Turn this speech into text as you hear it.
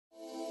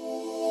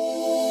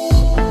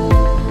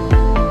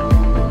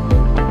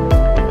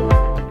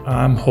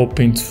I'm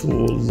hoping to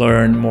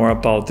learn more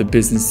about the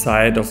business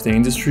side of the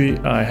industry.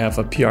 I have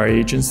a PR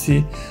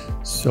agency,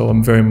 so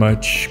I'm very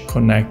much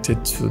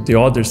connected to the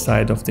other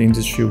side of the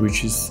industry,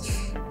 which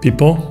is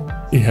people.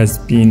 It has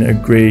been a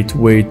great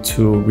way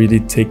to really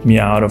take me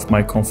out of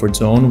my comfort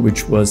zone,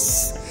 which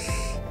was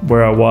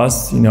where I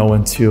was,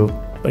 until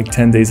like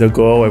 10 days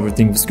ago.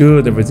 Everything was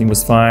good, everything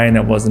was fine. I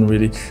was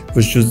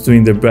just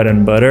doing the bread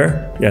and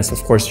butter. Yes, of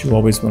course, you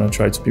always want to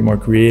try to be more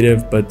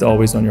creative, but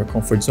always on your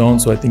comfort zone.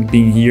 So I think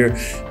being here,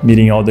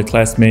 meeting all the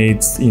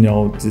classmates,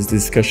 these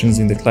discussions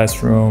in the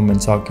classroom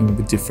and talking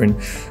with different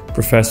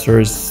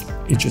professors,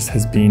 it just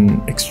has been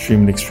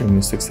extremely,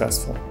 extremely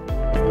successful.